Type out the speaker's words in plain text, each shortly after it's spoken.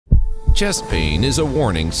Chest pain is a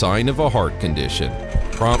warning sign of a heart condition.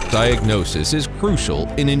 Prompt diagnosis is crucial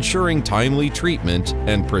in ensuring timely treatment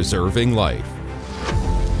and preserving life.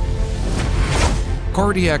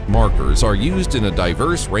 Cardiac markers are used in a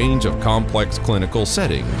diverse range of complex clinical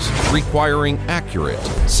settings, requiring accurate,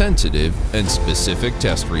 sensitive, and specific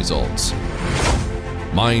test results.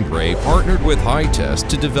 Mindray partnered with HyTest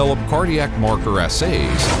to develop cardiac marker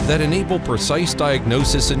assays that enable precise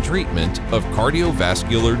diagnosis and treatment of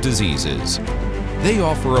cardiovascular diseases. They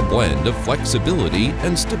offer a blend of flexibility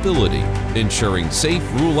and stability, ensuring safe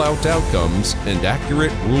rule-out outcomes and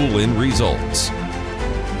accurate rule-in results.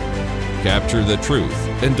 Capture the truth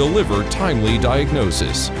and deliver timely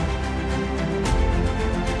diagnosis.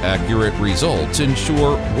 Accurate results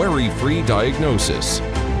ensure worry-free diagnosis.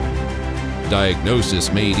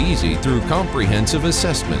 Diagnosis made easy through comprehensive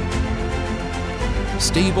assessment.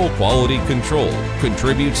 Stable quality control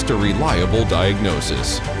contributes to reliable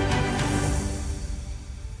diagnosis.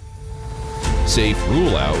 Safe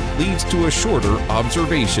rule-out leads to a shorter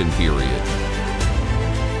observation period.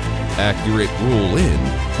 Accurate rule-in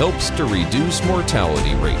helps to reduce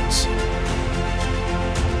mortality rates.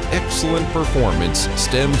 Excellent performance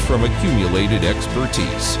stems from accumulated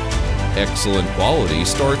expertise. Excellent quality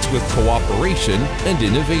starts with cooperation and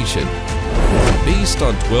innovation. Based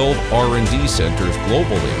on 12 R&D centers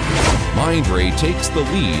globally, Mindray takes the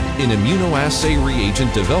lead in immunoassay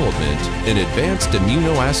reagent development and advanced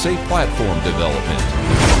immunoassay platform development.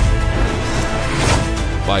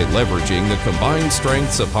 By leveraging the combined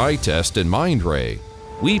strengths of HyTest and Mindray,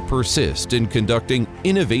 we persist in conducting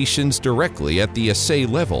innovations directly at the assay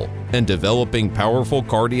level and developing powerful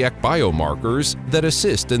cardiac biomarkers that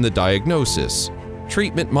assist in the diagnosis,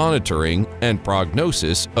 treatment monitoring, and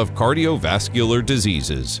prognosis of cardiovascular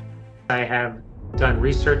diseases. I have done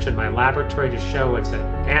research in my laboratory to show it's an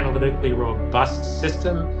analytically robust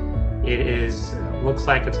system. It looks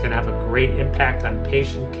like it's going to have a great impact on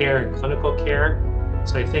patient care and clinical care.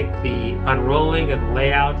 So I think the unrolling and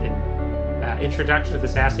layout and introduction of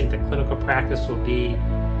this assay into clinical practice will be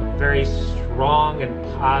a very strong and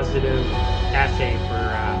positive assay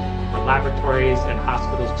for laboratories and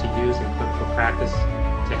hospitals to use in clinical practice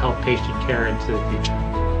to help patient care into the future.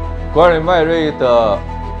 关于迈瑞的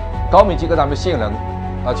高敏肌歌达酶性能，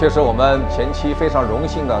确实我们前期非常荣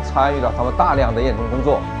幸地参与了他们大量的验证工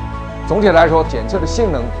作。总体来说，检测的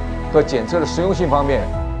性能和检测的实用性方面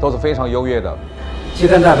都是非常优越的。肌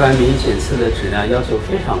酐蛋白酶检测的质量要求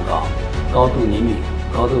非常高，高度灵敏、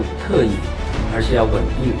高度特异，而且要稳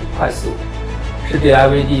定、快速，是对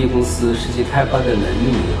IVD 公司实际开发的能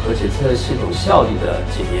力和检测系统效率的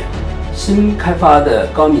检验。新开发的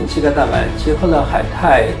高敏肌酐蛋白结合了海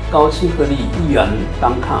泰高亲和力一元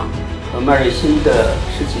单抗和迈瑞新的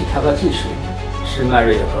实际开发技术，是迈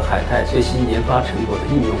瑞和海泰最新研发成果的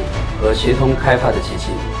应用和协同开发的结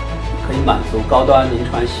晶，可以满足高端临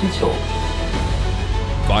床需求。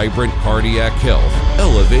Vibrant cardiac health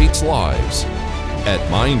elevates lives. At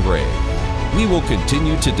Mindray, we will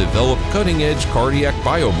continue to develop cutting-edge cardiac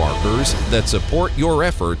biomarkers that support your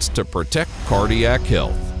efforts to protect cardiac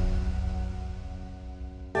health.